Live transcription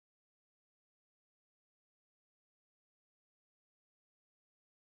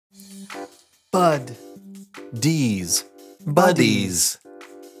Bud. D's. Buddies.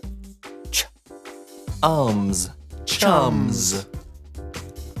 Chums.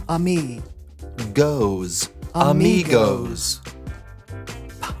 Ami. Goes. Amigos.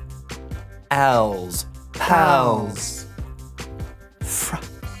 Als. Pals.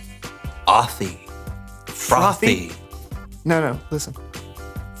 Frothy. Frothy. No, listen.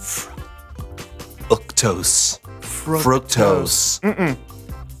 Fructose. Fructose.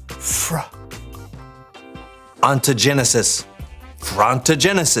 Ontogenesis.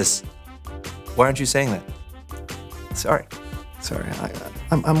 Frontogenesis. Why aren't you saying that? Sorry,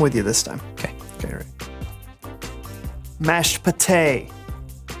 I'm with you this time. Okay. Okay, right. Mashed pate.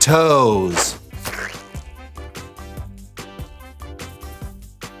 Toes.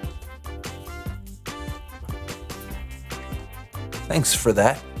 Thanks for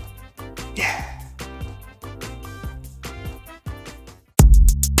that. Yeah.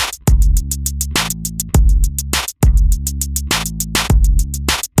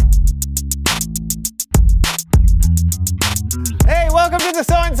 Hey, welcome to the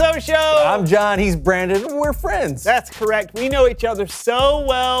So-and-So Show. I'm John, he's Brandon, and we're friends. That's correct. We know each other so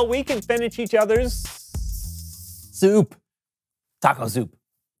well, we can finish each other's Soup. Taco soup.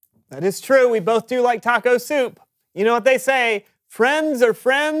 That is true. We both do like taco soup. You know what they say, friends are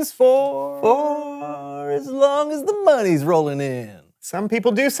friends For as long as the money's rolling in. Some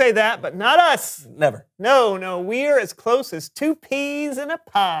people do say that, but not us. Never. No, we're as close as two peas in a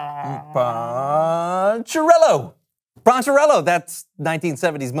pod. Poncherello. Poncherello, that's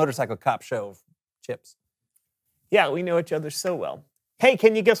 1970s motorcycle cop show chips. Yeah, we know each other so well. Hey,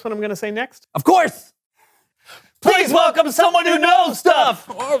 can you guess what I'm going to say next? Of course! Please welcome someone who knows stuff!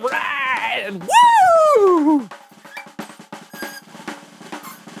 All right! Woo!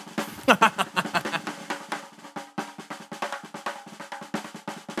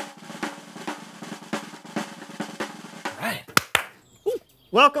 Right.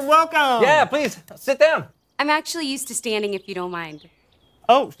 Welcome. Yeah, please, sit down. I'm actually used to standing if you don't mind.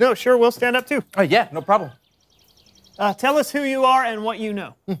 Oh, no, sure, we'll stand up too. Oh, yeah, no problem. Tell us who you are and what you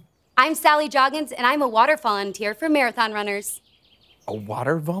know. I'm Sally Joggins, and I'm a water volunteer for marathon runners. A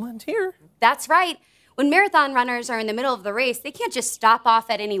water volunteer? That's right. When marathon runners are in the middle of the race, they can't just stop off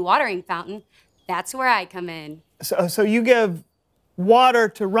at any watering fountain. That's where I come in. So you give water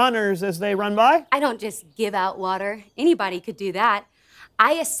to runners as they run by? I don't just give out water. Anybody could do that.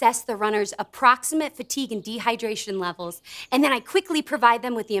 I assess the runners' approximate fatigue and dehydration levels, and then I quickly provide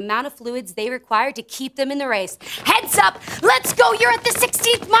them with the amount of fluids they require to keep them in the race. Heads up! Let's go! You're at the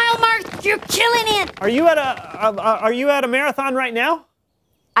 16th mile mark! You're killing it! Are you at a marathon right now?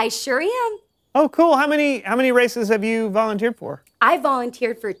 I sure am. Oh, cool. How many races have you volunteered for? I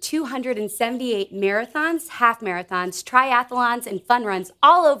volunteered for 278 marathons, half marathons, triathlons, and fun runs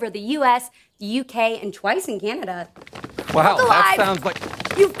all over the US, the UK, and twice in Canada. Wow, Look that alive. sounds like...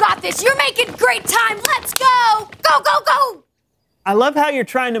 You've got this. You're making great time. Let's go. Go, go, go. I love how you're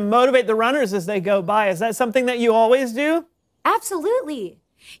trying to motivate the runners as they go by. Is that something that you always do? Absolutely.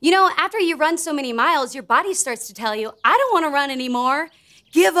 You know, after you run so many miles, your body starts to tell you, I don't want to run anymore.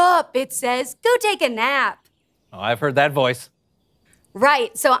 Give up, it says. Go take a nap. Oh, I've heard that voice.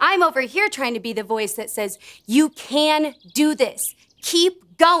 Right, so I'm over here trying to be the voice that says, you can do this.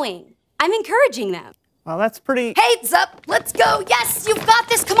 Keep going. I'm encouraging them. Well, that's pretty... Heads up, let's go. Yes, you've got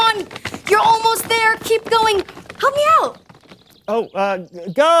this. Come on. You're almost there. Keep going. Help me out. Oh,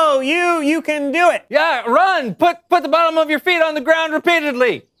 go, you can do it. Yeah, run. Put the bottom of your feet on the ground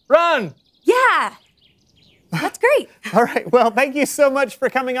repeatedly. Run. Yeah, that's great. All right, well, thank you so much for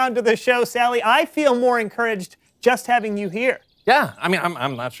coming on to the show, Sally. I feel more encouraged just having you here. Yeah, I mean,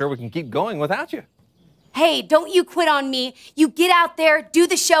 I'm not sure we can keep going without you. Hey, don't you quit on me. You get out there, do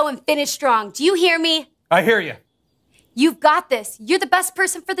the show, and finish strong. Do you hear me? I hear you. You've got this. You're the best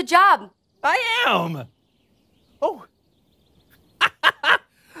person for the job. I am. Oh.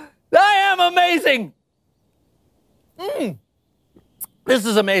 I am amazing. This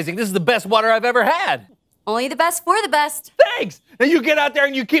is amazing. This is the best water I've ever had. Only the best for the best. Thanks. Now you get out there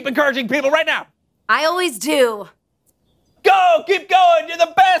and you keep encouraging people right now. I always do. Go, keep going. You're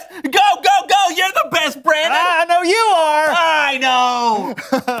the best. Go, go, go. You're the best, Brandon. I know you are. I know.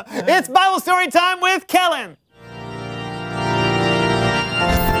 It's Bible story time with Kellen.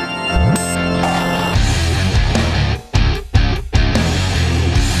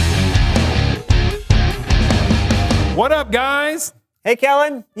 What up, guys? Hey,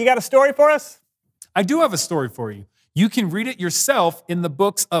 Kellen, you got a story for us? I do have a story for you. You can read it yourself in the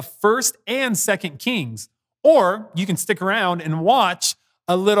books of 1st and 2nd Kings, or you can stick around and watch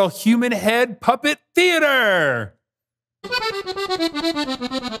a little human head puppet theater.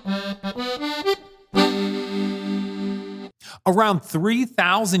 Around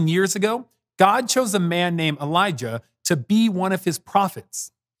 3,000 years ago, God chose a man named Elijah to be one of his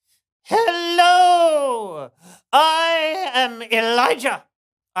prophets. Hello! I am Elijah.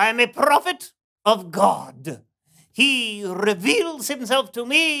 I am a prophet of God. He reveals himself to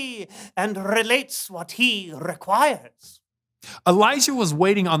me and relates what he requires. Elijah was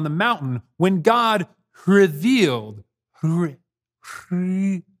waiting on the mountain when God revealed.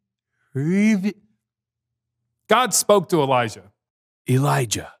 God spoke to Elijah.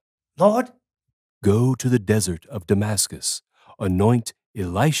 Elijah, Lord? go to the desert of Damascus. Anoint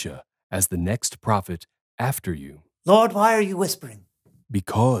Elisha as the next prophet after you, Lord, why are you whispering?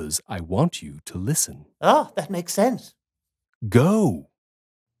 because I want you to listen. Oh, that makes sense. Go.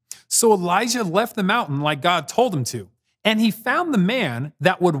 So Elijah left the mountain like God told him to, and he found the man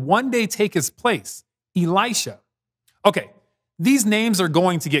that would one day take his place, Elisha. Okay, these names are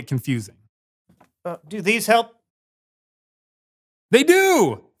going to get confusing. Do these help? They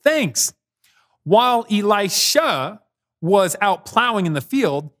do! Thanks. While Elisha was out plowing in the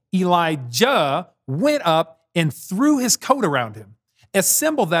field, Elijah went up and threw his coat around him, a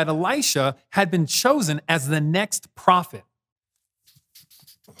symbol that Elisha had been chosen as the next prophet.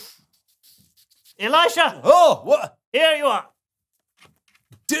 Elisha! Oh, what? Here you are.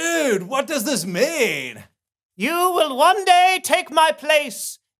 Dude, what does this mean? You will one day take my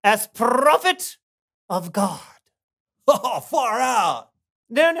place as prophet of God. Oh, far out.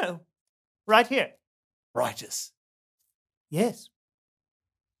 No. Right here. Righteous. Yes.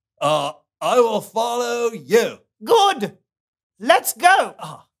 I will follow you. Good. Let's go.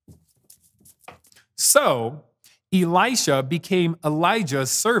 So Elisha became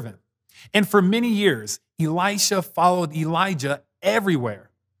Elijah's servant. And for many years, Elisha followed Elijah everywhere.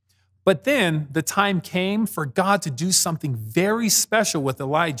 But then the time came for God to do something very special with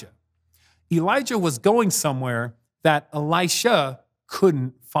Elijah. Elijah was going somewhere that Elisha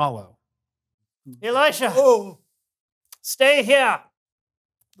couldn't follow. Elisha, Oh, stay here.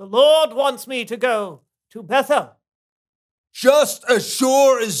 The Lord wants me to go to Bethel. just as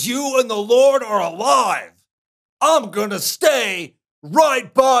sure as you and the Lord are alive, I'm gonna stay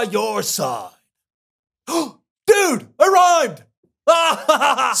right by your side. Dude, I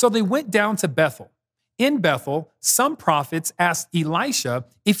rhymed! So they went down to Bethel. In Bethel, some prophets asked Elisha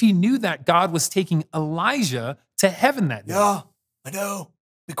if he knew that God was taking Elijah to heaven that day. Yeah, I know.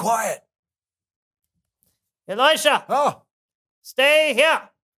 Be quiet. Elisha, Oh, stay here.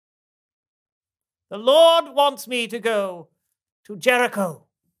 The Lord wants me to go to Jericho.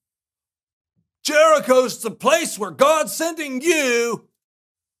 Jericho's the place where God's sending you.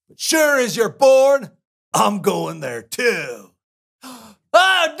 But sure as you're born, I'm going there too.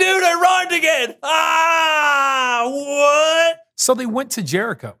 Ah, dude, I rhymed again. Ah, what? So they went to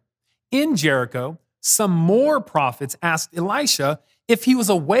Jericho. In Jericho, some more prophets asked Elisha if he was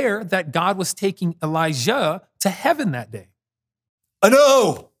aware that God was taking Elijah to heaven that day. I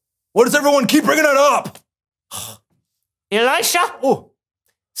know. Why does everyone keep bringing it up? Elisha, Oh,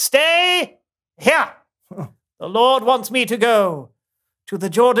 stay here. The Lord wants me to go to the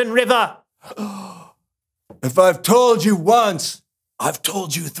Jordan River. if I've told you once, I've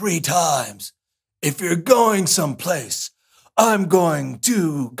told you 3 times. If you're going someplace, I'm going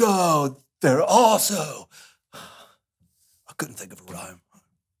to go there also. I couldn't think of a rhyme.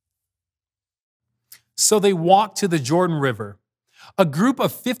 So they walked to the Jordan River. A group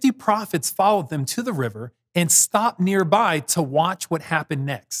of 50 prophets followed them to the river and stopped nearby to watch what happened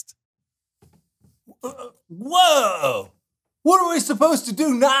next. Whoa! What are we supposed to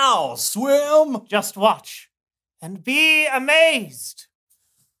do now? Swim? Just watch and be amazed.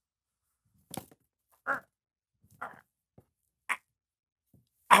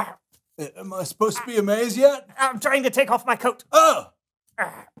 Am I supposed to be amazed yet? I'm trying to take off my coat. Oh!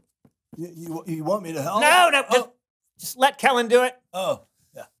 You want me to help? No, just let Kellen do it. Oh,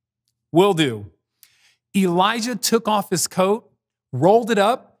 yeah. Will do. Elijah took off his coat, rolled it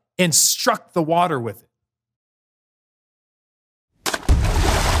up, and struck the water with it.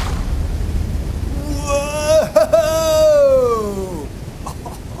 Whoa!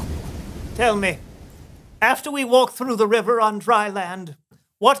 Tell me, after we walk through the river on dry land,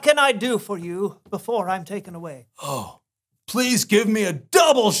 what can I do for you before I'm taken away? Oh, please give me a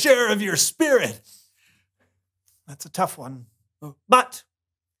double share of your spirit. That's a tough one. But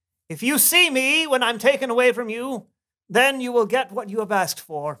if you see me when I'm taken away from you, then you will get what you have asked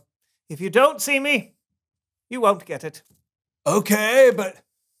for. If you don't see me, you won't get it. Okay, but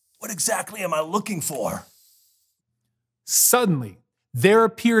what exactly am I looking for? Suddenly, there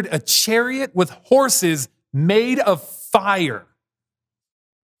appeared a chariot with horses made of fire.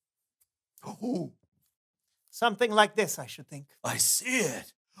 Oh, Something like this, I should think. I see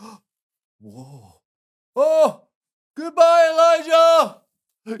it. Whoa. Oh, goodbye, Elijah.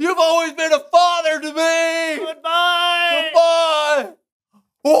 You've always been a father to me. Goodbye! Goodbye.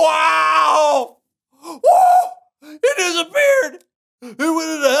 Wow. Whoa. It disappeared. It went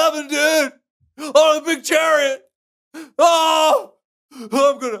into heaven, dude. On a big chariot. Oh, I'm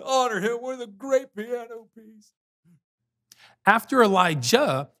going to honor him with a great piano piece. After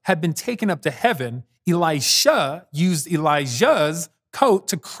Elijah had been taken up to heaven, Elisha used Elijah's coat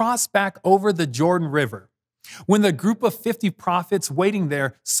to cross back over the Jordan River. When the group of 50 prophets waiting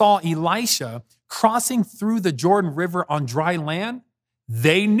there saw Elisha crossing through the Jordan River on dry land,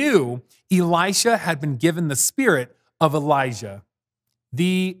 they knew Elisha had been given the spirit of Elijah.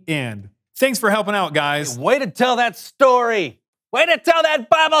 The end. Thanks for helping out, guys. Way to tell that story. Way to tell that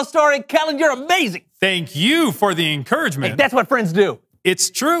Bible story, Kellen. You're amazing. Thank you for the encouragement. Hey, that's what friends do. It's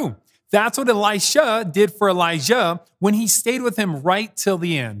true. That's what Elisha did for Elijah when he stayed with him right till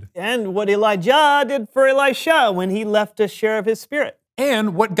the end. And what Elijah did for Elisha when he left to share of his spirit.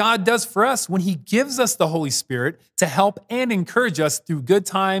 And what God does for us when he gives us the Holy Spirit to help and encourage us through good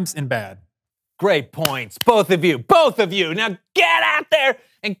times and bad. Great points, both of you. Both of you. Now get out there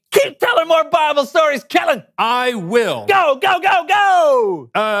and keep telling more Bible stories, Kellen. I will. Go, go, go, go.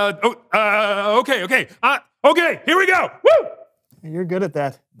 Okay, here we go. Woo! You're good at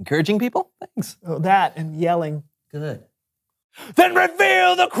that. Encouraging people? Thanks. Oh, that and yelling. Good. Then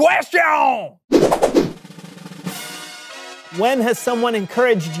reveal the question. When has someone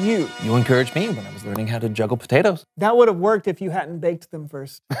encouraged you? You encouraged me when I was learning how to juggle potatoes. That would have worked if you hadn't baked them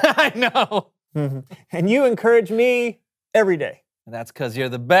first. I know. And you encourage me every day. And that's because you're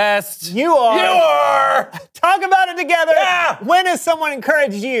the best. You are. You are. Talk about it together. Yeah. When has someone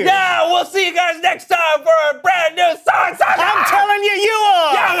encouraged you? Yeah, we'll see you guys next time for a brand new song. I'm telling you, you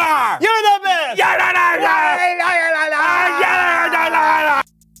are. You are. You're the best.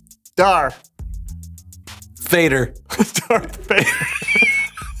 Dar. Vader. Darth Vader.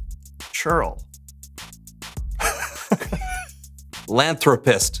 Churl.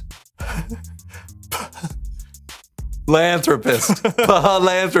 Lanthropist. Lanthropist.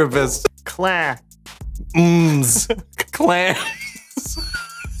 Lanthropist. Cla. Clan.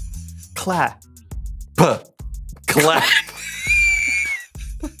 Cla. Clan.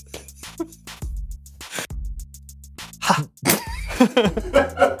 Ha.